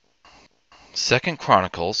2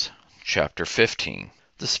 Chronicles Chapter 15.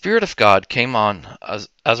 The Spirit of God came on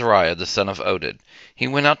Azariah the son of Oded. He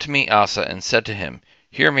went out to meet Asa and said to him,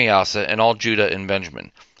 Hear me, Asa, and all Judah and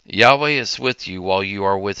Benjamin. Yahweh is with you while you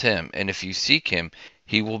are with him, and if you seek him,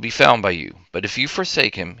 he will be found by you. But if you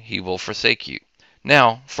forsake him, he will forsake you.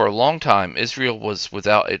 Now, for a long time, Israel was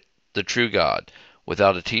without the true God,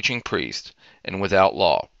 without a teaching priest, and without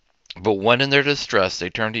law. But when in their distress they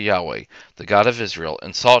turned to Yahweh, the God of Israel,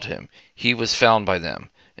 and sought him, he was found by them.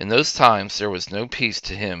 In those times there was no peace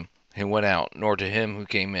to him who went out, nor to him who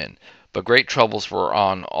came in, but great troubles were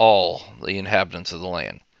on all the inhabitants of the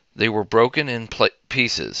land. They were broken in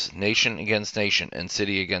pieces, nation against nation, and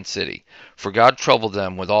city against city. For God troubled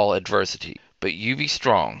them with all adversity. But you be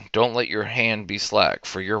strong, don't let your hand be slack,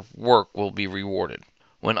 for your work will be rewarded.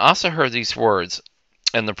 When Asa heard these words,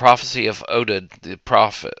 and the prophecy of Oded the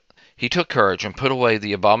prophet, he took courage and put away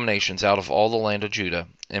the abominations out of all the land of Judah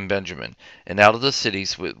and Benjamin, and out of the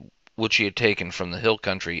cities which he had taken from the hill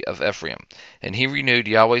country of Ephraim. And he renewed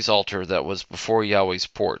Yahweh's altar that was before Yahweh's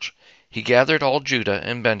porch. He gathered all Judah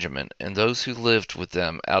and Benjamin, and those who lived with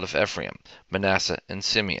them out of Ephraim, Manasseh, and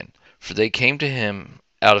Simeon. For they came to him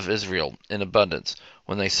out of Israel in abundance,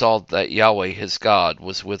 when they saw that Yahweh his God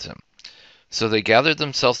was with him. So they gathered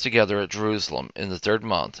themselves together at Jerusalem in the 3rd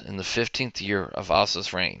month, in the 15th year of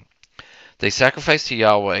Asa's reign. They sacrificed to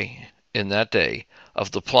Yahweh in that day, of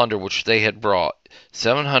the plunder which they had brought,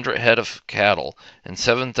 700 head of cattle and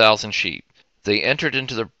 7,000 sheep. They entered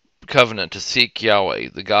into the covenant to seek Yahweh,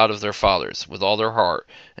 the God of their fathers, with all their heart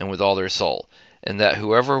and with all their soul, and that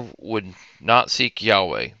whoever would not seek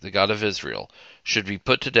Yahweh, the God of Israel, should be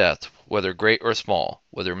put to death, whether great or small,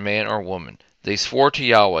 whether man or woman. They swore to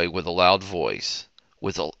Yahweh with a loud voice,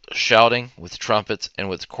 with shouting, with trumpets, and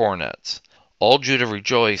with cornets. All Judah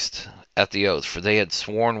rejoiced at the oath, for they had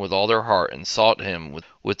sworn with all their heart, and sought him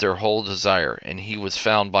with their whole desire, and he was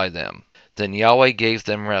found by them. Then Yahweh gave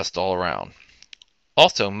them rest all around.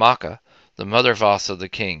 Also Maacah, the mother of Asa the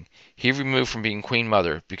king, he removed from being queen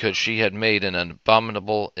mother, because she had made an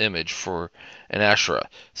abominable image for an Asherah.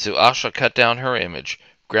 So Asa cut down her image,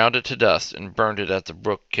 ground it to dust, and burned it at the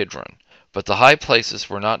brook Kidron. But the high places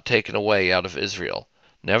were not taken away out of Israel.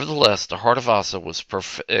 Nevertheless, the heart of Asa was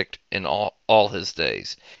perfect in all his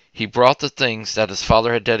days. He brought the things that his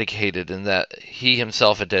father had dedicated and that he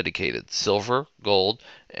himself had dedicated, silver, gold,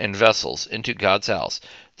 and vessels, into God's house.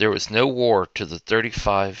 There was no war to the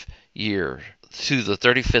 35th year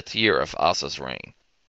of Asa's reign.